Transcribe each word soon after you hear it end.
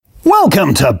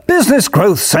Welcome to Business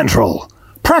Growth Central.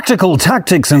 Practical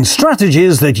tactics and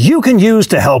strategies that you can use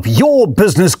to help your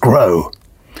business grow.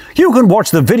 You can watch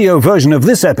the video version of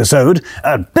this episode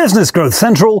at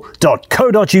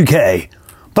businessgrowthcentral.co.uk.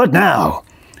 But now,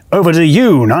 over to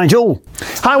you, Nigel.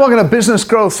 Hi, welcome to Business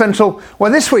Growth Central, where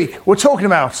this week we're talking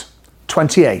about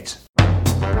 28.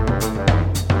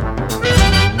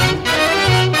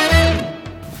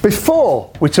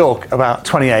 Before we talk about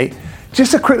 28,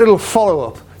 just a quick little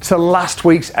follow-up to last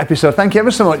week's episode. Thank you ever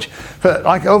so much for,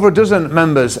 like, over a dozen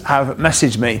members have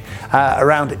messaged me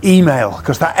around email,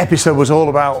 because that episode was all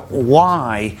about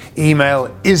why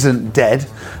email isn't dead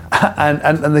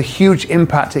and the huge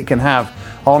impact it can have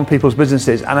on people's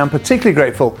businesses. And I'm particularly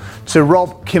grateful to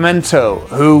Rob Chimento,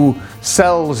 who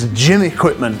sells gym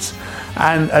equipment.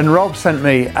 And Rob sent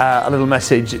me a little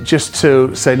message just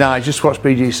to say, no, I just watched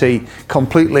BGC,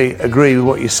 completely agree with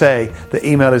what you say, the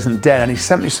email isn't dead. And he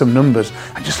sent me some numbers.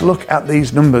 And just look at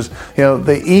these numbers. You know,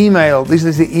 the email, this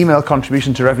is the email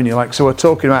contribution to revenue. Like, so we're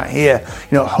talking about here,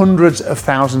 you know, hundreds of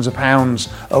thousands of pounds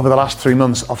over the last 3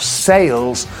 months of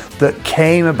sales that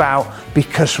came about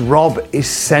because Rob is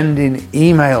sending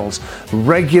emails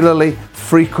regularly,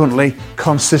 frequently,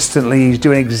 consistently. He's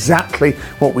doing exactly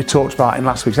what we talked about in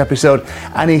last week's episode.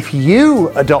 And if you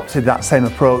adopted that same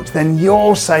approach, then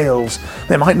your sales,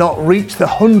 they might not reach the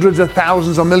hundreds of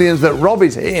thousands or millions that Rob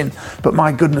is hitting, but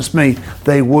my goodness me,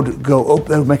 they would go up.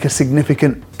 They would make a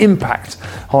significant impact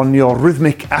on your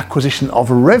rhythmic acquisition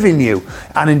of revenue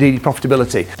and indeed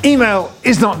profitability. Email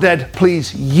is not dead.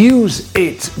 Please use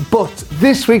it. But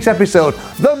this week's episode,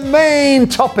 the main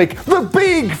topic, the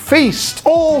big feast,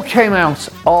 all came out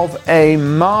of a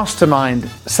mastermind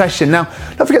session. Now,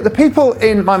 don't forget, the people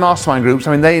in my mastermind groups,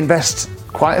 I mean, they invest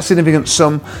quite a significant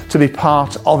sum to be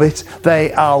part of it.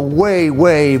 They are way,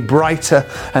 way brighter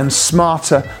and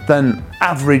smarter than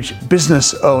average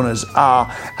business owners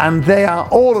are. And they are,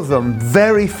 all of them,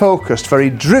 very focused, very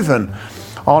driven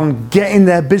on getting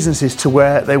their businesses to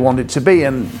where they want it to be.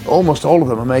 And almost all of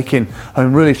them are making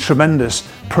really tremendous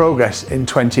progress in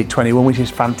 2021, which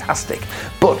is fantastic.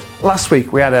 But last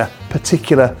week we had a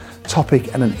particular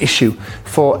topic and an issue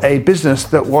for a business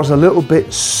that was a little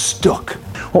bit stuck.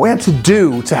 What we had to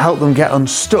do to help them get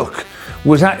unstuck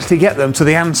was actually get them to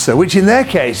the answer, which in their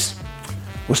case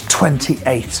was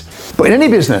 28. But in any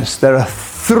business, there are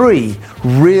 3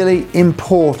 really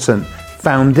important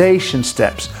foundation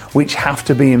steps which have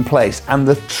to be in place. And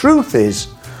the truth is,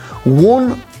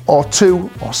 1 or 2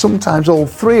 or sometimes all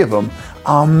 3 of them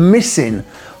are missing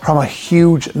from a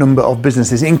huge number of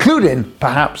businesses, including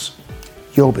perhaps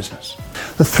your business.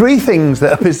 The 3 things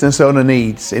that a business owner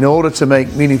needs in order to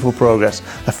make meaningful progress,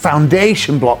 the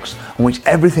foundation blocks on which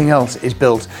everything else is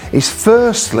built, is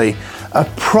firstly a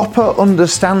proper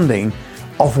understanding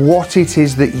of what it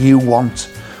is that you want.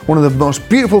 One of the most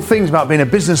beautiful things about being a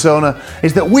business owner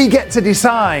is that we get to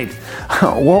decide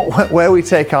where we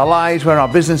take our lives, where our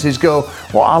businesses go,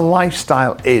 what our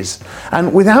lifestyle is.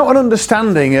 And without an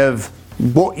understanding of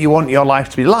what you want your life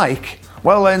to be like,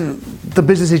 well, then the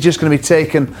business is just going to be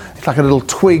taken, it's like a little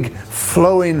twig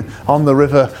flowing on the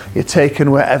river. You're taken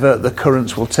wherever the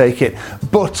currents will take it.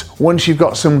 But once you've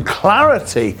got some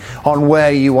clarity on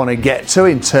where you want to get to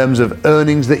in terms of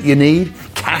earnings that you need,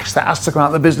 cash that has to come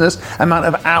out of the business, amount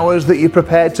of hours that you're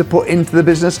prepared to put into the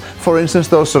business, for instance,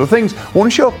 those sort of things.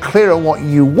 Once you're clear on what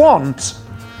you want,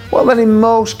 well, then in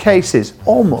most cases,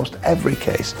 almost every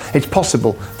case, it's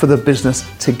possible for the business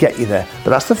to get you there. But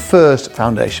that's the first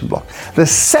foundation block. The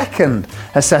second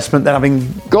assessment, then,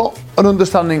 having got an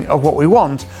understanding of what we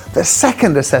want, the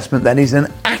second assessment then is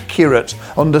an accurate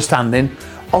understanding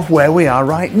of where we are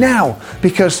right now.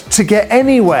 Because to get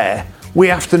anywhere, we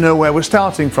have to know where we're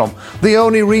starting from. The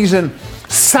only reason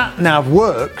SatNav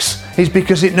works is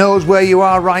because it knows where you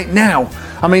are right now.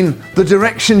 I mean, the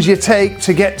directions you take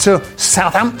to get to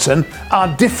Southampton are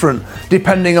different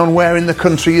depending on where in the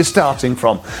country you're starting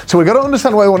from. So we've got to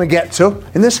understand where we want to get to,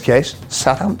 in this case,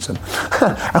 Southampton.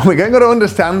 And we're going to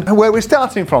understand where we're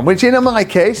starting from, which in my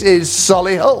case is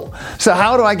Solihull. So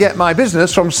how do I get my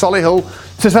business from Solihull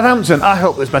to Southampton? I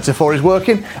hope this metaphor is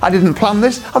working. I didn't plan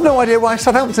this. I've no idea why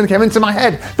Southampton came into my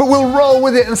head, but we'll roll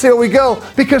with it and see where we go,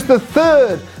 because the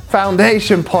third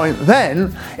foundation point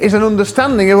then is an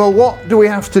understanding of, well, what do we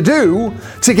have to do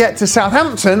to get to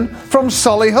Southampton from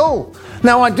Solihull?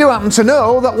 Now, I do happen to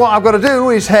know that what I've got to do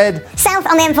is head south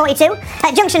on the M42.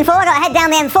 At junction 4, I've got to head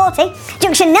down the M40.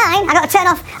 Junction 9, I've got to turn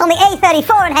off on the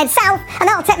A34 and head south, and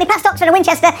that'll take me past Oxford and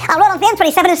Winchester. I'll run on the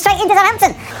M27 and straight into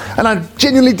Southampton. And I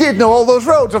genuinely did know all those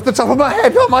roads off the top of my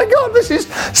head. Oh my God, this is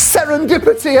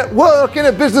serendipity at work in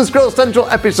a Business Growth Central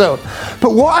episode.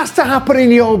 But what has to happen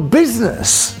in your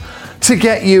business to to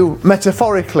get you,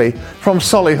 metaphorically, from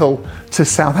Solihull to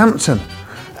Southampton.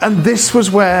 And this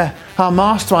was where our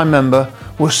mastermind member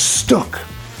was stuck.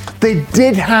 They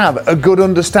did have a good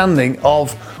understanding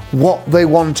of what they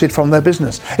wanted from their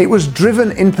business. It was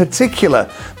driven in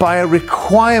particular by a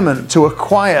requirement to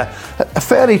acquire a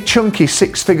fairly chunky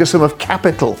six-figure sum of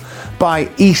capital by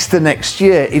Easter next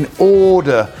year in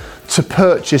order to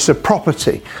purchase a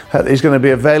property that is going to be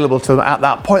available to them at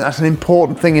that point. That's an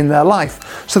important thing in their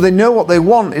life. So they know what they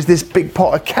want is this big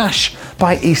pot of cash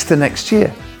by Easter next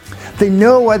year. They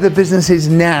know where the business is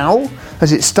now,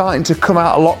 as it's starting to come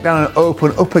out of lockdown and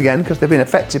open up again, because they've been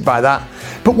affected by that.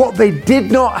 But what they did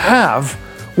not have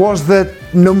was the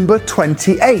number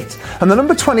 28. And the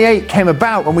number 28 came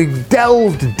about when we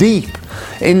delved deep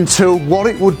into what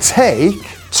it would take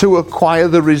to acquire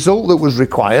the result that was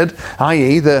required,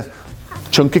 i.e. the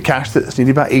chunk of cash that's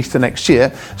needed by Easter next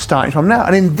year, starting from now.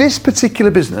 And in this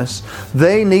particular business,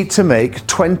 they need to make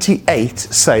 28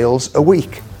 sales a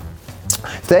week.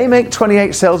 If they make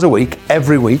 28 sales a week,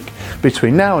 every week,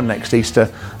 between now and next Easter,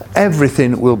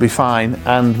 everything will be fine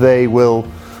and they will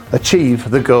achieve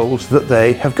the goals that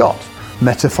they have got.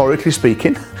 Metaphorically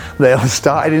speaking, they'll have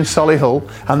started in Solihull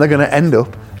and they're going to end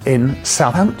up in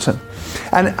Southampton.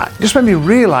 And it just made me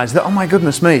realise that, oh my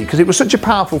goodness me, because it was such a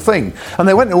powerful thing. And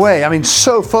they went away,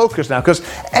 so focused now, because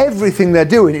everything they're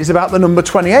doing is about the number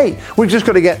 28. We've just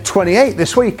got to get 28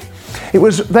 this week. It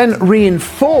was then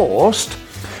reinforced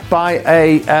by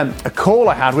a call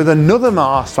I had with another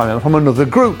mastermind from another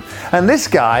group. And this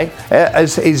guy,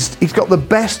 he's got the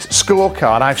best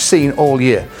scorecard I've seen all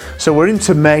year. So we're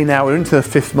into May now, we're into the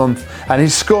 5th month, and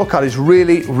his scorecard is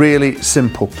really, really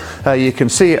simple. You can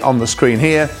see it on the screen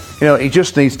here. He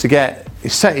just needs to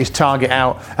set his target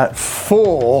out at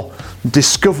 4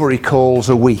 discovery calls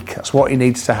a week. That's what he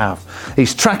needs to have.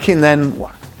 He's tracking then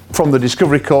from the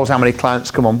discovery calls how many clients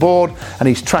come on board, and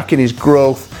he's tracking his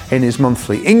growth in his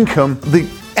monthly income. The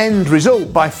end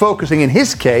result, by focusing in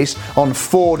his case on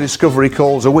 4 discovery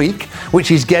calls a week, which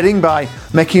he's getting by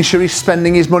making sure he's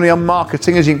spending his money on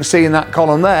marketing, as you can see in that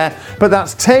column there, but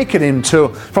that's taken him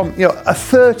from a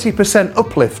 30%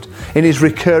 uplift in his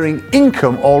recurring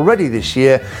income already this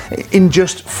year in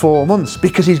just 4 months,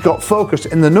 because he's got focused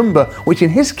in the number, which in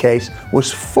his case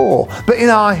was 4. But in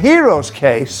our hero's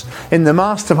case, in the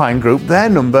mastermind group, their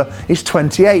number is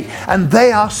 28, and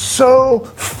they are so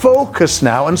focused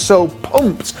now and so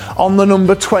pumped on the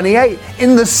number 28,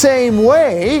 in the same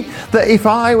way that if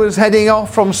I was heading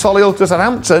off from Solihull to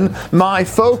Southampton, my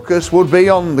focus would be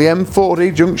on the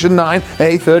M40, Junction 9,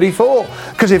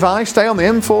 A34. Because if I stay on the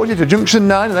M40 to Junction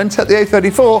 9 and then take the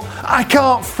A34, I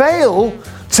can't fail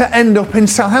to end up in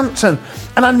Southampton.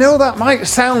 And I know that might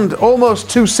sound almost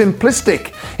too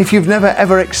simplistic if you've never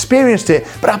ever experienced it,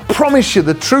 but I promise you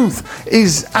the truth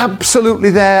is absolutely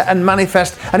there and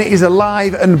manifest, and it is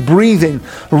alive and breathing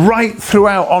right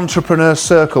throughout Entrepreneur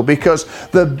Circle, because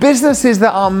the businesses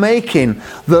that are making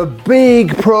the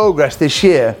big progress this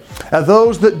year are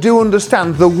those that do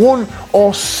understand the 1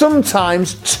 or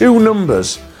sometimes 2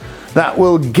 numbers that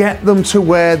will get them to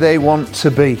where they want to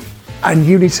be. And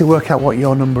you need to work out what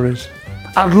your number is.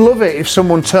 I'd love it if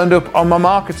someone turned up on my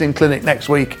marketing clinic next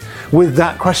week with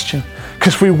that question,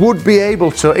 because we would be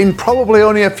able to, in probably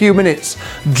only a few minutes,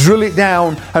 drill it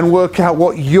down and work out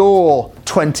what your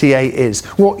 28 is,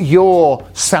 what your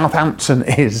Southampton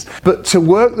is. But to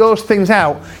work those things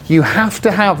out, you have to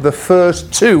have the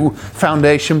first 2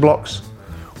 foundation blocks.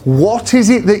 What is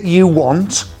it that you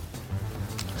want?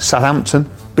 Southampton,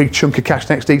 big chunk of cash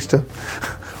next Easter.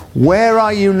 Where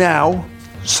are you now?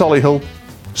 Solihull,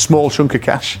 small chunk of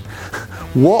cash.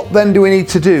 What then do we need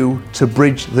to do to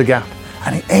bridge the gap?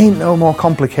 And it ain't no more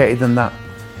complicated than that.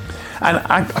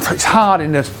 And it's hard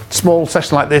in a small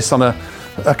session like this on a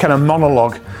kind of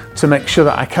monologue to make sure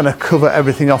that I kind of cover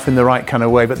everything off in the right kind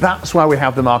of way. But that's why we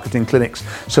have the marketing clinics.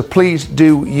 So please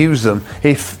do use them.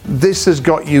 If this has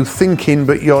got you thinking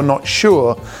but you're not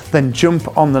sure, then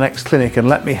jump on the next clinic and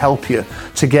let me help you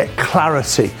to get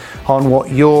clarity on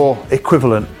what your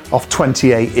equivalent of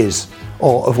 28 is,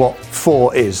 or of what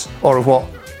 4 is, or of what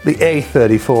the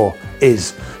A34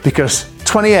 is. Because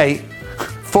 28,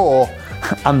 4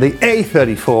 and the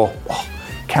A34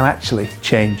 can actually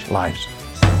change lives.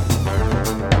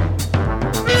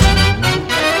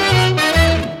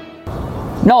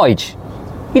 Nige,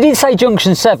 you did say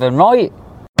Junction 7, right?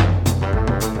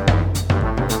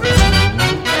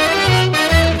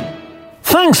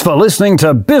 Thanks for listening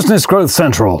to Business Growth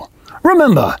Central.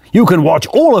 Remember, you can watch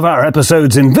all of our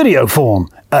episodes in video form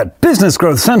at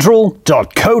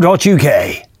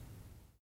businessgrowthcentral.co.uk.